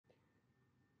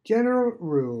General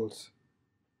rules.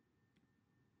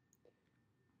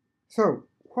 So,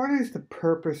 what is the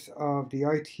purpose of the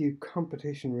ITU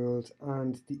competition rules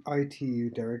and the ITU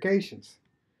derogations?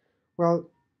 Well,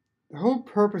 the whole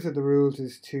purpose of the rules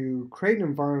is to create an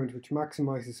environment which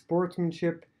maximizes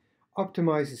sportsmanship,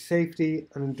 optimizes safety,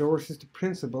 and endorses the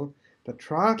principle that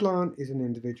triathlon is an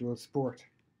individual sport.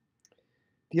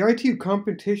 The ITU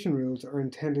competition rules are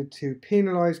intended to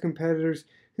penalise competitors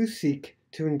who seek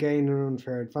to gain an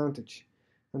unfair advantage.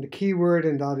 And the key word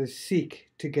in that is seek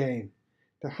to gain.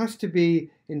 There has to be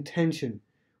intention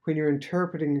when you're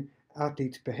interpreting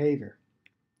athletes' behaviour.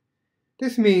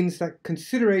 This means that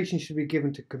consideration should be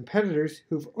given to competitors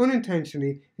who've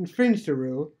unintentionally infringed a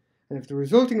rule, and if the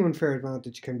resulting unfair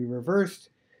advantage can be reversed,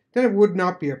 then it would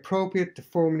not be appropriate to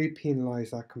formally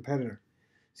penalise that competitor.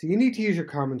 So you need to use your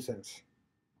common sense.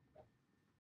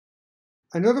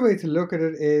 Another way to look at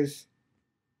it is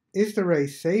the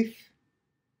race safe?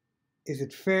 Is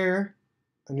it fair?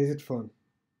 And is it fun?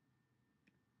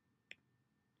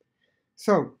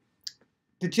 So,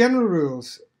 the general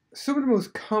rules. Some of the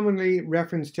most commonly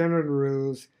referenced general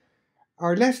rules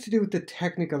are less to do with the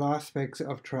technical aspects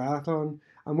of triathlon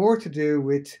and more to do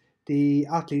with the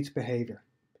athlete's behaviour.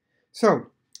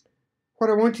 So, what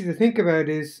I want you to think about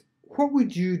is, what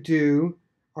would you do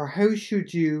or how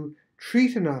should you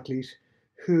treat an athlete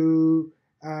who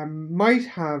might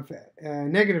have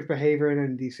negative behaviour in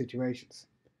any of these situations?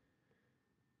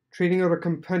 Treating other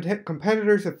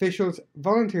competitors, officials,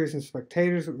 volunteers and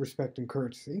spectators with respect and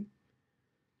courtesy.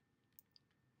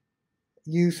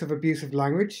 Use of abusive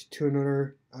language to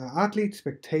another athlete,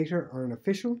 spectator or an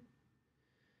official.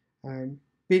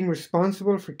 Being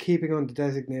responsible for keeping on the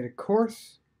designated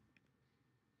course.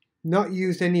 Not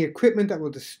use any equipment that will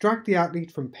distract the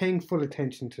athlete from paying full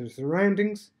attention to the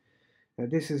surroundings. Now,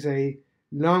 this is a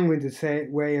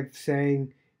long-winded way of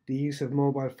saying the use of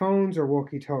mobile phones or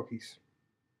walkie-talkies.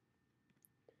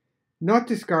 Not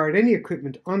discard any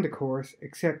equipment on the course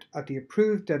except at the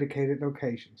approved dedicated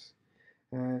locations.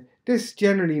 This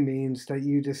generally means that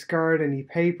you discard any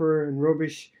paper and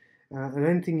rubbish and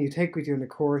anything you take with you on the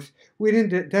course within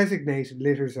the designated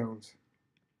litter zones.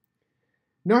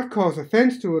 Not cause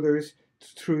offence to others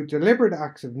through deliberate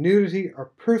acts of nudity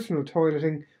or personal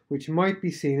toileting which might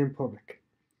be seen in public.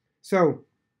 So,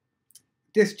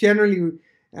 this generally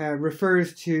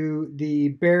refers to the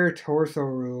bare torso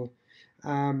rule.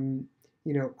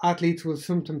 Athletes will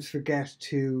sometimes forget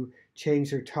to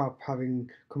change their top having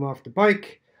come off the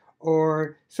bike,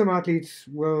 or some athletes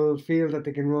will feel that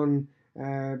they can run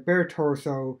bare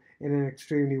torso in an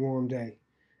extremely warm day.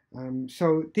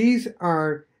 So these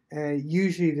are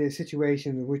usually the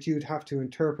situations in which you'd have to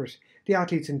interpret the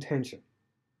athlete's intention.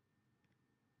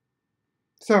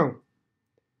 So,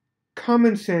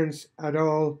 common sense at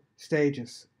all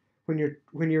stages when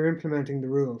you're implementing the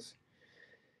rules.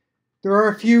 There are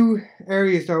a few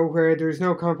areas though where there's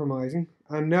no compromising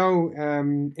and no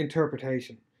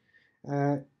interpretation.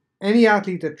 Any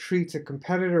athlete that treats a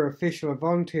competitor, official, or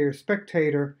volunteer,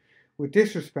 spectator with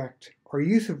disrespect or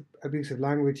use of abusive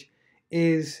language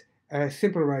is a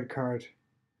simple red card.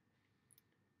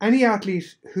 Any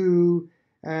athlete who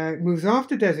moves off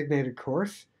the designated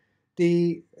course,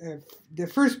 the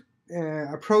first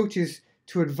approach is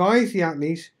to advise the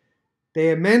athlete they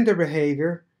amend their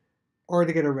behaviour or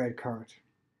they get a red card.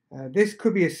 This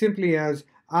could be as simply as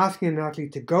asking an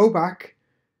athlete to go back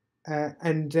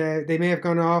and they may have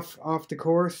gone off the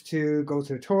course to go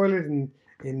to the toilet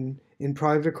in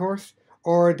private, of course,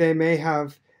 or they may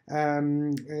have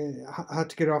had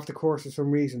to get off the course for some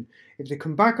reason. If they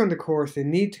come back on the course, they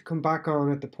need to come back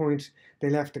on at the point they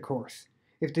left the course.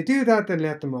 If they do that, then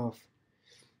let them off.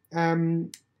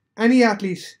 Any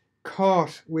athlete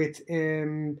caught with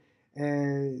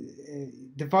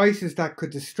devices that could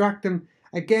distract them,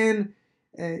 again,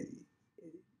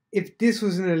 if this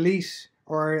was an elite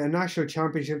or a national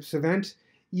championships event,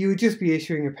 you would just be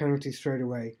issuing a penalty straight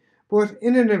away. But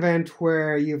in an event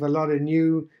where you have a lot of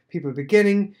new people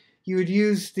beginning, you would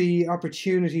use the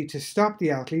opportunity to stop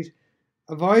the athlete,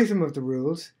 advise them of the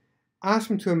rules, ask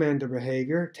them to amend their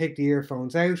behaviour, take the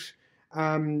earphones out,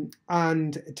 and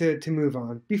to move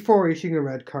on before issuing a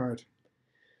red card.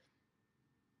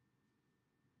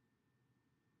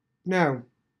 Now,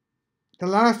 the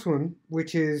last one,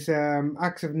 which is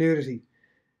acts of nudity.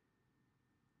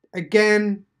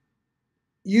 Again,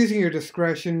 using your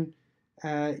discretion,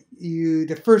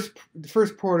 the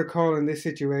first protocol in this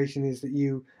situation is that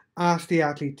you ask the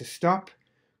athlete to stop,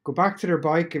 go back to their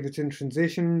bike if it's in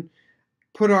transition,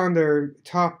 put on their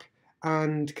top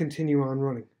and continue on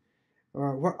running.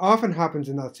 What often happens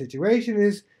in that situation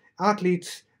is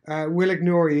athletes will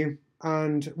ignore you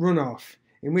and run off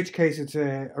in which case it's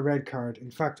a red card.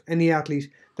 In fact, any athlete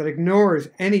that ignores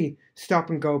any stop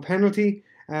and go penalty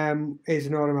is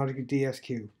an automatic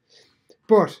DSQ.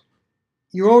 But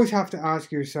you always have to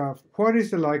ask yourself, what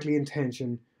is the likely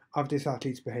intention of this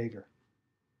athlete's behaviour?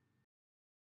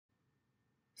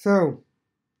 So,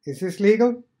 is this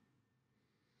legal?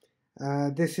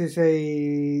 This is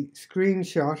a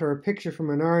screenshot or a picture from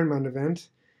an Ironman event.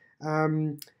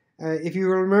 If you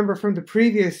remember from the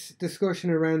previous discussion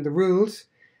around the rules,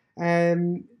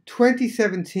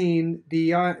 2017,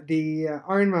 the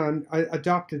Ironman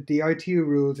adopted the ITU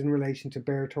rules in relation to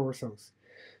bare torsos.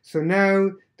 So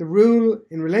now the rule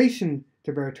in relation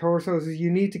to bare torsos is you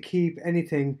need to keep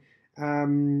anything,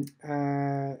 your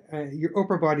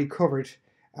upper body covered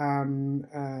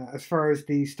as far as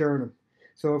the sternum.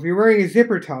 So if you're wearing a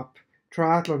zipper top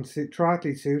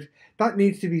triathlete suit, that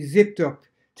needs to be zipped up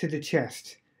to the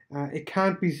chest. It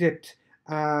can't be zipped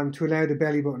to allow the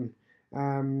belly button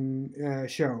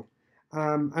show.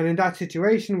 And in that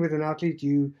situation with an athlete,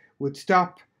 you would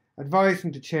stop, advise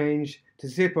them to change, to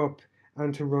zip up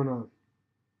and to run on.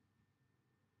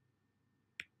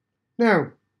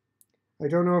 Now, I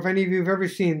don't know if any of you have ever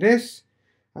seen this,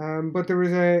 but there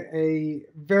was a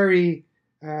very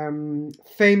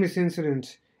famous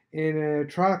incident in a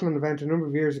triathlon event a number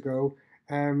of years ago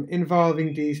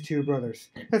involving these two brothers.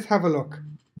 Let's have a look.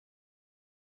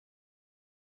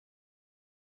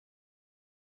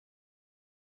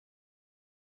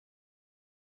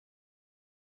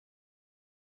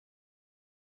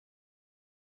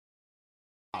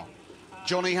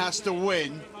 Johnny has to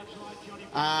win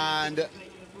and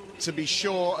to be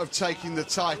sure of taking the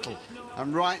title.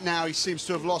 And right now he seems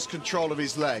to have lost control of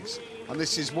his legs. And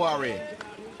this is worrying.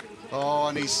 Oh,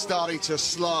 and he's starting to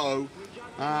slow.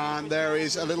 And there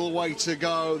is a little way to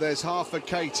go. There's half a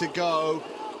K to go.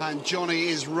 And Johnny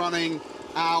is running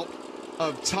out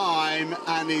of time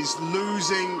and is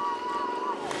losing.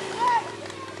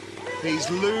 He's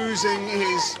losing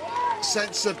his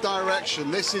sense of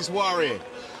direction. This is worrying.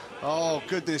 Oh,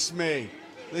 goodness me.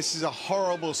 This is a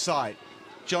horrible sight.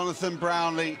 Jonathan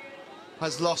Brownlee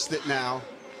has lost it now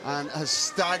and has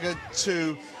staggered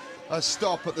to a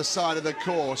stop at the side of the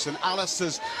course. And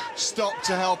Alistair's stopped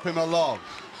to help him along.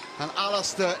 And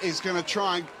Alistair is going to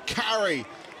try and carry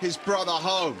his brother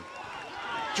home.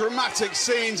 Dramatic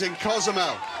scenes in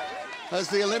Cozumel as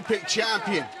the Olympic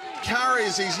champion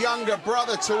carries his younger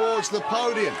brother towards the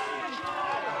podium.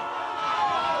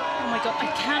 Oh my God,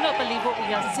 I cannot believe what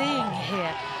we are seeing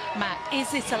here, Matt. Is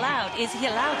this allowed? Is he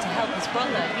allowed to help his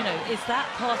brother? You know, is that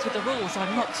part of the rules?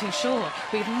 I'm not too sure.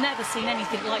 We've never seen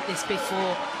anything like this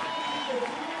before.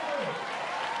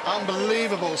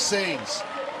 Unbelievable scenes.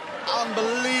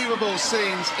 Unbelievable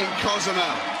scenes in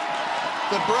Cozumel.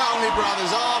 The Brownlee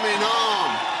brothers arm in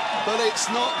arm, but it's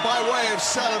not by way of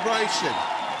celebration.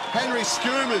 Henry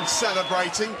Schoeman's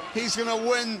celebrating. He's going to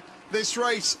win this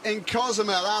race in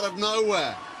Cozumel out of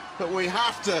nowhere. But we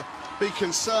have to be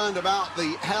concerned about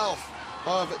the health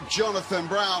of Jonathan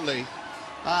Brownlee,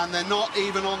 and they're not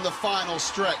even on the final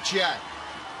stretch yet.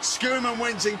 Schoeman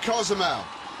wins in Cozumel.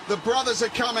 The brothers are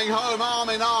coming home arm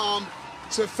in arm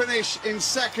to finish in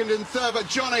second and third, but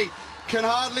Johnny can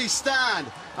hardly stand,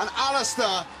 and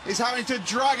Alistair is having to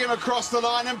drag him across the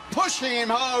line and pushing him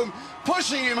home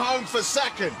for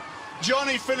second.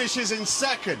 Johnny finishes in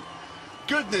second.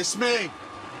 Goodness me,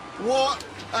 what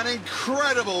an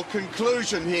incredible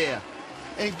conclusion here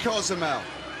in Cozumel.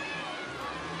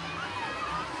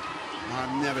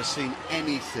 I've never seen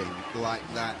anything like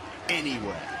that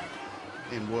anywhere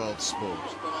in world sport.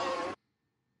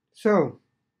 So,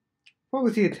 what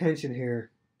was the intention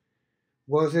here?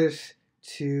 Was it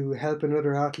to help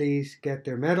another athlete get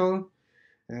their medal,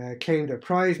 claim their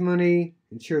prize money,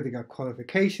 ensure they got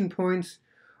qualification points,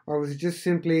 or was it just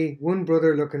simply one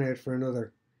brother looking out for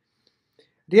another?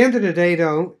 At the end of the day,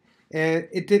 though,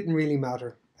 it didn't really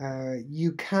matter.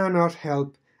 You cannot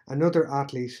help another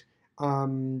athlete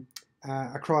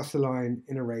across the line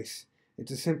in a race.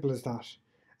 It's as simple as that.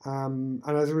 And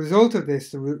as a result of this,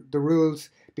 the rules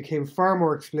became far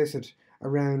more explicit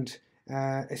around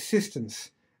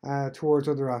assistance towards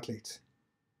other athletes.